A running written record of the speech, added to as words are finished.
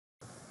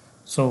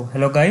So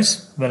hello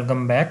guys,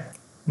 welcome back.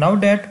 Now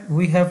that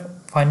we have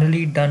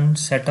finally done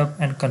setup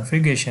and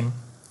configuration,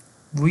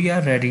 we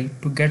are ready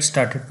to get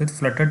started with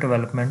Flutter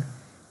development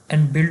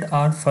and build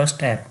our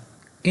first app.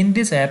 In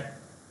this app,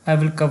 I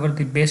will cover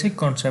the basic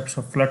concepts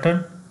of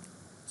Flutter.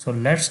 So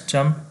let's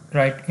jump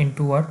right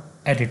into our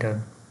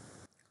editor.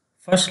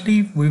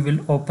 Firstly, we will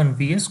open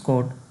VS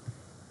Code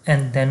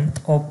and then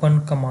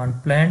open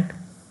command prompt,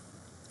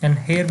 and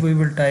here we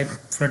will type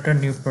Flutter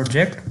new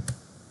project.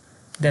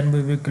 Then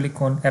we will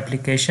click on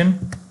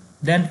application.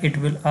 Then it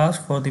will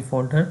ask for the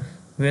folder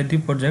where the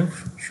project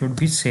should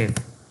be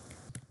saved.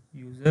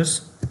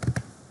 Users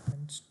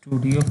and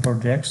studio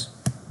projects,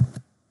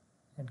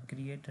 and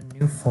create a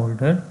new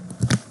folder,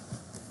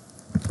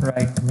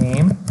 write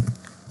name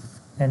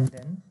and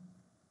then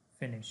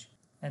finish.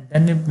 And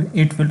then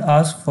it will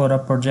ask for a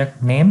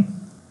project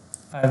name.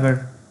 I will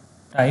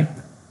type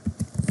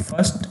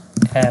first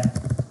app,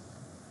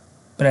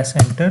 press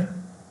enter.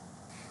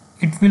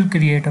 It will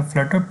create a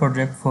Flutter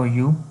project for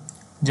you.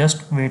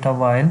 Just wait a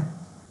while.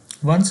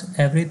 Once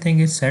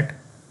everything is set,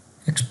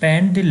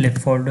 expand the lib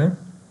folder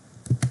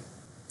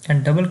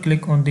and double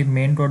click on the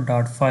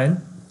main.dart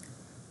file.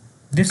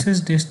 This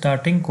is the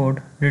starting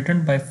code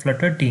written by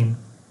Flutter team,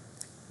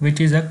 which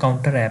is a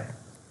counter app.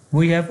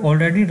 We have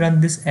already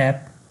run this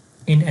app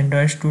in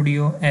Android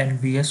Studio and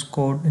VS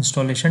Code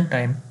installation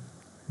time.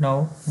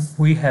 Now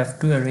we have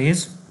to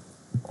erase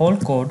all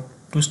code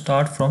to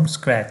start from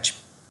scratch.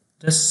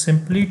 Just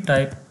simply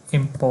type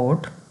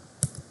import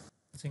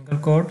single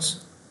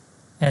quotes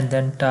and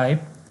then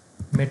type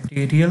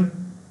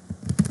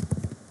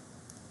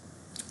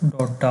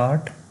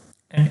material.dart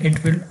and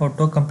it will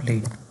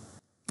autocomplete.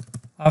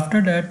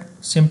 After that,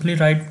 simply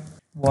write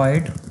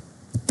void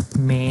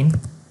main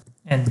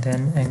and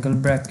then angle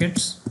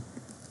brackets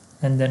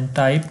and then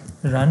type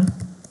run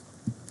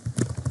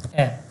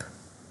app,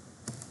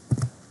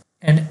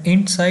 and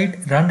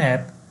inside run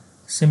app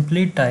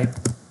simply type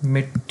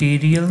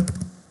material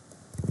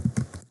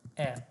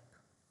app,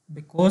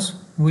 because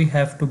we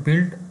have to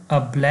build a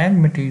blank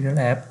material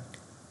app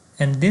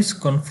and this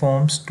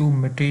conforms to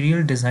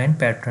material design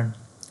pattern.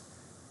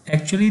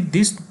 Actually,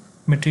 this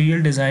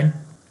material design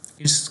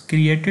is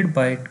created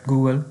by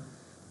Google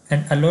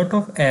and a lot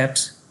of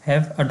apps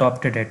have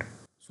adopted it.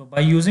 So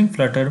by using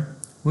Flutter,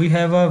 we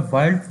have a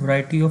wide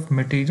variety of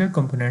material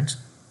components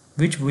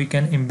which we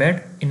can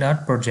embed in our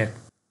project.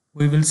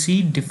 We will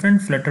see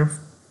different Flutter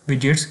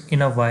widgets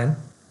in a while.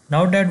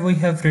 Now that we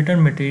have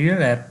written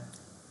material app,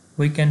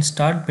 we can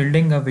start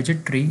building a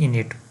widget tree in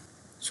it.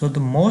 So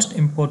the most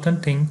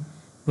important thing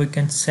we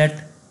can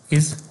set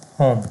is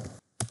home,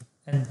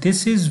 and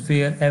this is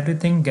where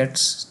everything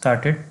gets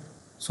started.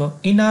 So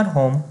in our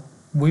home,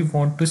 we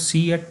want to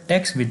see a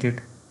text widget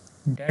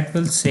that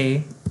will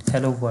say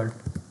hello world.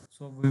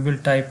 So we will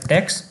type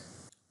text,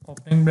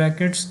 opening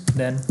brackets,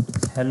 then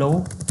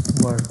hello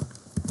world.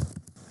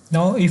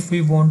 Now if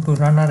we want to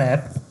run our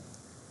app,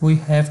 we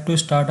have to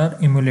start our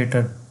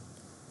emulator.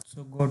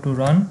 So go to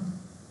run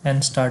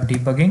and start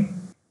debugging.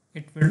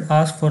 It will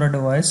ask for a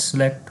device,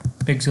 select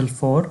Pixel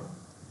 4.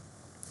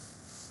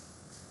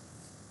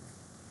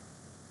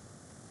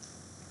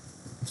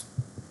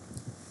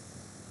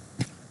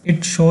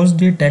 It shows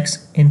the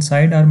text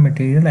inside our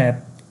material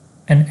app,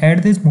 and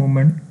at this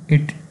moment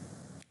it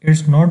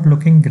is not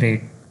looking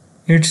great.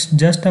 It's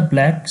just a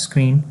black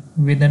screen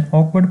with an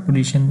awkward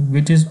position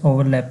which is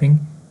overlapping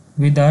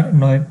with our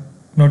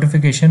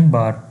notification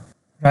bar.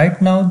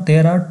 Right now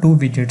there are two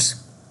widgets.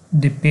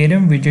 The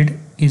parent widget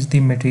is the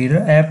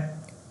material app,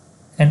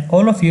 and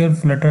all of your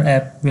Flutter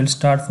app will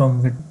start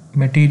from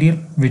material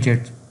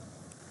widget.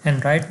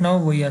 And right now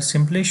we are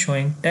simply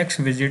showing text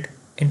widget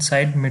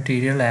inside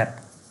material app.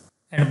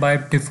 And by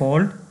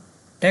default,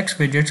 text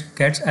widget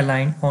gets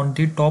aligned on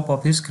the top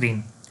of the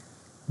screen.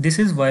 This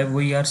is why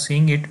we are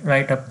seeing it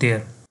right up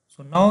there.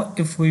 So now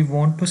if we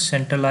want to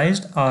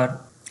centralize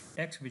our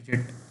text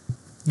widget,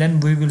 then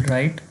we will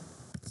write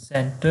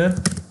center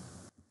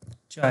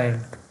child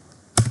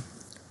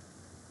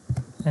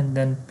and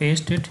then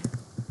paste it.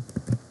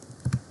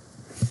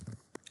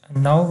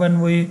 And now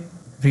when we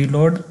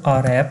reload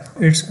our app,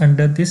 it's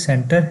under the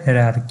center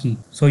hierarchy.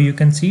 So you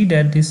can see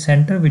that the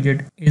center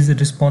widget is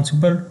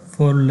responsible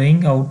for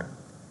laying out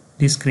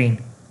the screen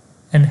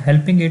and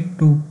helping it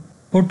to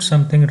put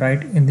something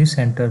right in the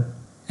center,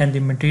 and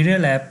the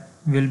material app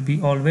will be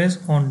always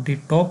on the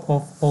top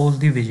of all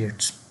the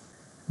widgets.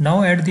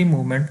 Now at the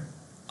moment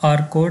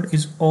our code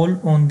is all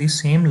on the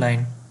same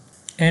line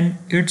and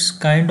it's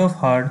kind of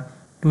hard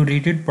to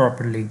read it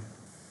properly.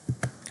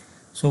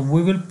 So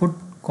we will put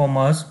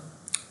commas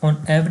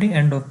on every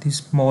end of the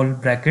small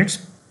brackets,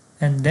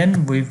 and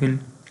then we will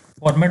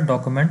format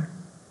document,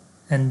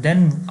 and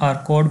then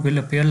our code will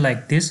appear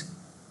like this,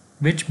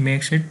 which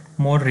makes it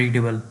more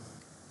readable.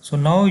 So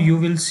now you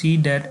will see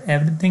that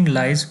everything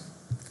lies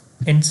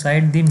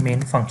inside the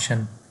main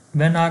function.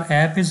 When our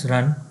app is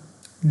run,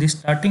 the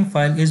starting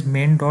file is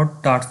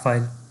main.dart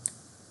file.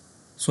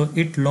 So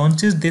it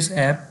launches this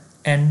app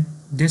and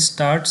this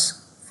starts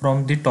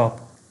from the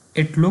top.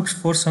 It looks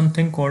for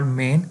something called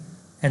main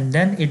and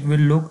then it will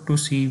look to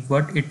see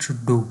what it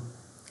should do.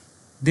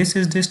 This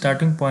is the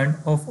starting point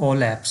of all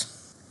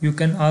apps. You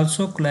can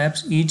also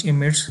collapse each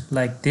image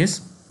like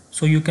this,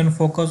 so you can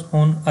focus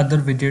on other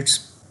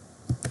widgets.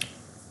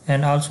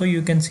 And also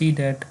you can see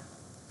that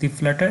the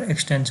Flutter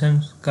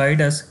extensions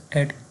guide us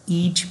at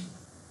each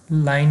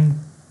line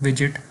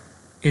widget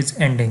is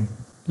ending.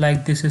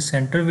 Like this is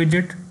center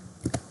widget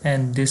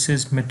and this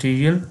is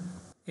material.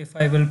 If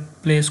I will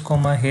place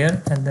comma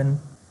here and then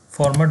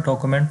format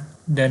document,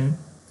 then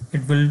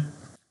it will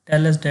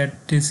tell us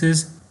that this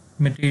is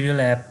material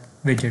app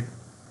widget.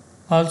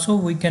 Also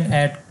we can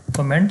add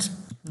comments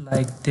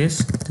like this.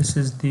 This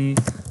is the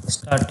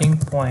starting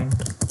point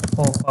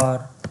of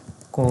our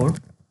code,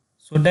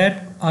 so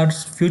that our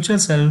future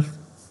self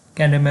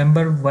can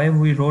remember why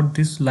we wrote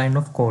this line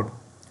of code.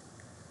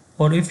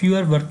 Or if you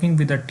are working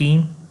with a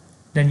team,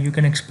 then you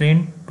can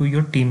explain to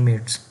your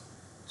teammates.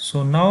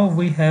 So now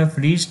we have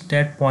reached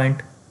that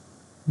point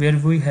where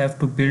we have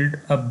to build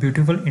a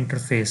beautiful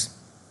interface.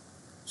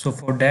 So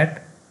for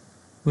that,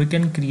 we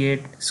can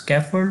create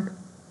scaffold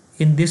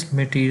in this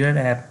material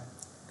app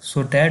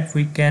so that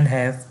we can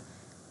have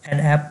an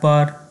app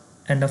bar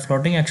and a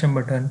floating action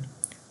button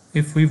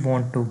if we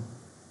want to.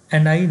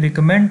 And I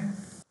recommend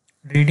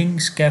reading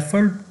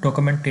scaffold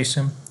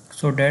documentation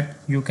so that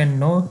you can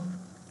know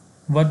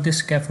what the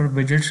scaffold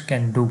widgets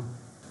can do.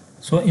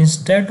 So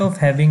instead of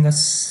having a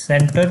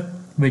center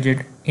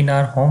widget in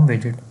our home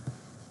widget,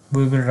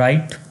 we will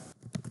write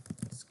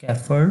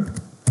scaffold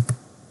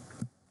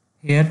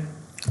here.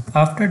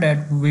 After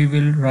that we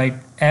will write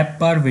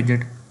AppBar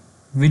Widget,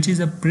 which is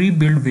a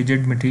pre-built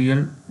widget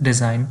material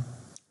design,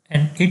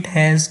 and it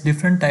has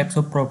different types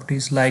of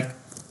properties like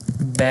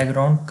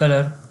background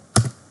color,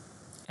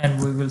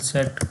 and we will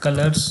set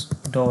colors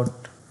dot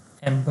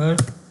amber.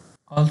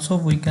 Also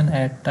we can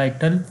add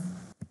title,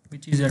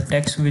 which is a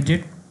text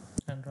widget,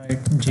 and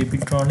write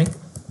jptronic.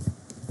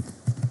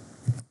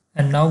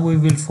 And now we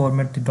will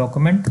format the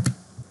document,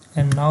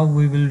 and now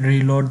we will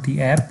reload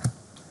the app,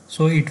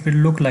 so it will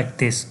look like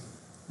this.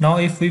 Now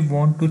if we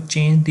want to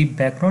change the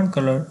background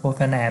color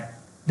of an app,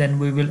 then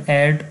we will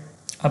add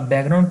a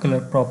background color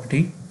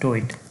property to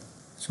it.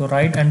 So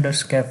right under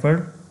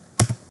scaffold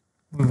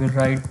we will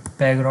write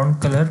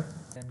background color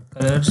and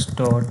colors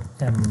dot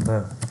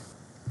amber,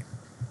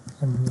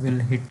 and we will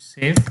hit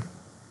save.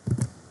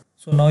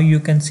 So now you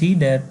can see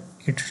that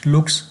it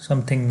looks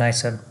something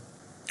nicer.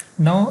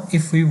 Now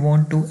if we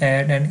want to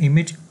add an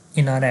image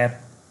in our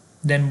app,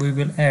 then we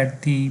will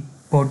add the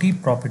body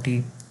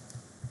property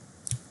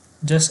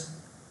just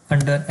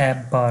under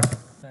app bar.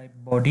 Type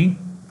body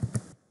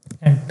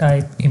and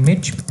type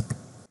image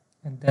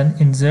and then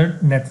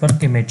insert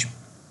network image.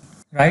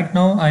 Right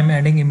now I'm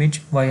adding image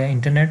via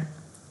internet,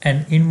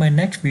 and in my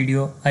next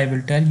video I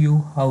will tell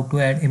you how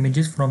to add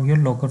images from your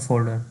local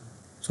folder.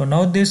 So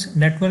now this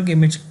network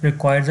image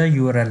requires a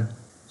URL.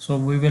 So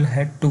we will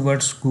head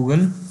towards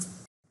Google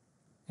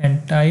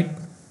and type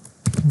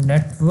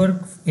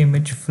network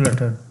image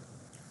Flutter.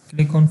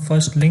 Click on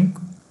first link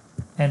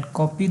and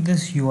copy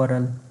this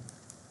URL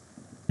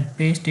and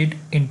paste it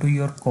into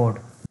your code.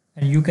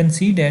 And you can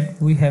see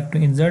that we have to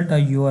insert a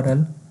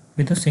URL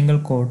with a single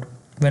quote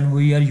when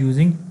we are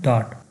using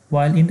Dart,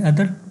 while in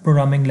other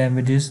programming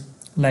languages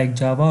like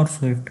Java or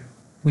Swift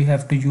we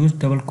have to use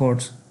double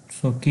quotes,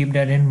 so keep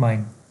that in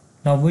mind.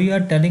 Now we are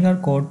telling our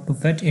code to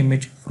fetch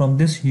image from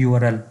this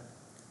URL.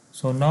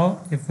 So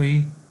now if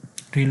we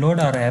reload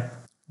our app,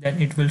 then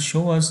it will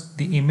show us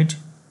the image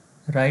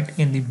right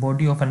in the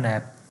body of an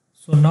app.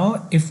 So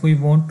now if we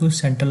want to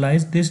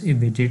centralize this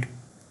widget,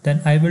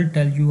 then I will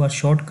tell you a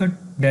shortcut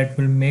that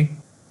will make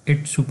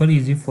it super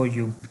easy for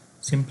you.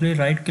 Simply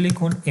right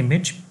click on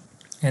image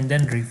and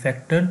then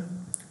refactor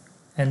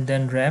and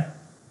then wrap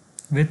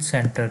with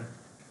center,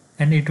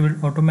 and it will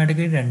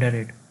automatically render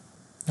it.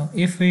 Now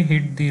if we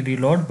hit the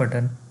reload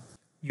button,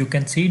 you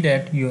can see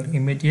that your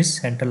image is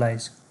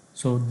centralized.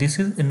 So this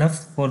is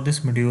enough for this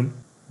module.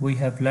 We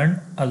have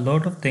learned a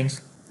lot of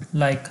things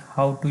like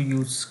how to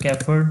use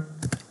scaffold,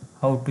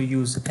 how to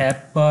use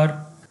app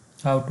bar,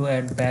 how to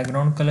add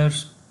background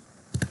colors,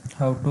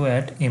 how to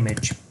add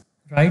image.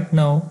 Right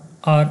now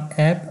our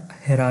app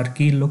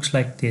hierarchy looks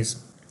like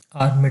this.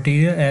 Our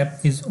material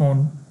app is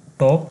on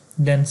top,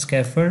 then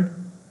scaffold.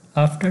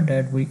 After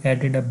that we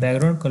added a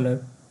background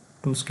color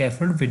to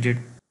scaffold widget.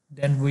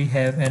 Then we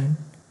have an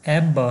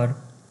app bar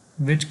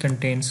which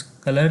contains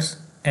colors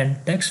and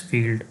text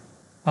field.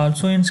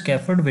 Also in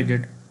scaffold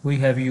widget we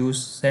have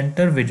used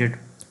center widget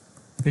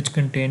which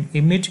contain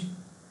image,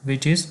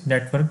 which is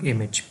network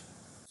image.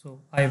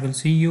 So I will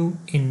see you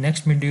in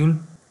next module.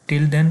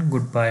 Till then,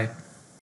 goodbye.